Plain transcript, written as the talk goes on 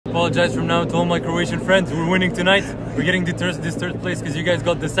apologize from now to all my Croatian friends. We're winning tonight. We're getting this third place because you guys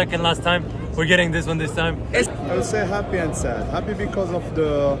got the second last time. We're getting this one this time. I would say happy and sad. Happy because of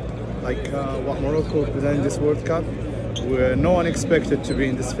the what Morocco presented in this World Cup, where no one expected to be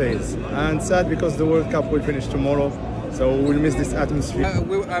in this phase. And sad because the World Cup will finish tomorrow, so we'll miss this atmosphere.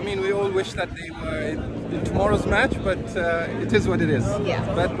 We all wish that they were in tomorrow's match, but it is what it is. Yeah.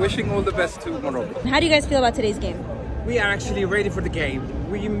 But wishing all the best to Morocco. How do you guys feel about today's game? We are actually ready for the game.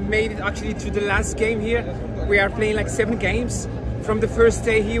 We made it actually to the last game here. We are playing like 7 games. From the first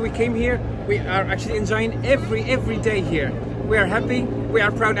day here, we came here. We are actually enjoying every day here. We are happy. We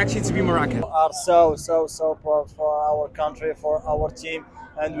are proud actually to be Moroccan. We are so proud for our country, for our team,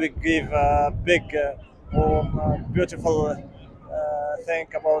 and we give a big, beautiful thing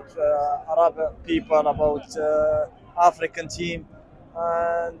about Arab people, about African team.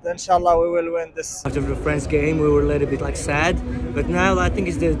 And inshallah we will win this. After the France game we were a little bit like sad, but now I think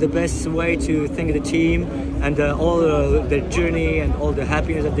it's the best way to thank the team and all the journey and all the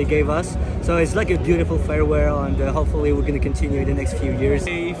happiness that they gave us. So it's like a beautiful farewell, and hopefully we're going to continue in the next few years.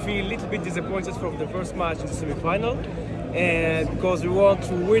 I feel a little bit disappointed from the first match in the semi-final, and because we want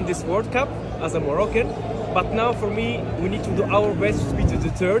to win this World Cup as a Moroccan. But now for me, we need to do our best to be to the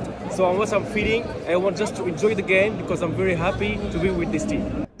third. So what I'm feeling, I want just to enjoy the game because I'm very happy to be with this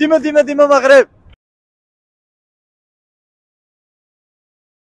team. ديما Maghreb.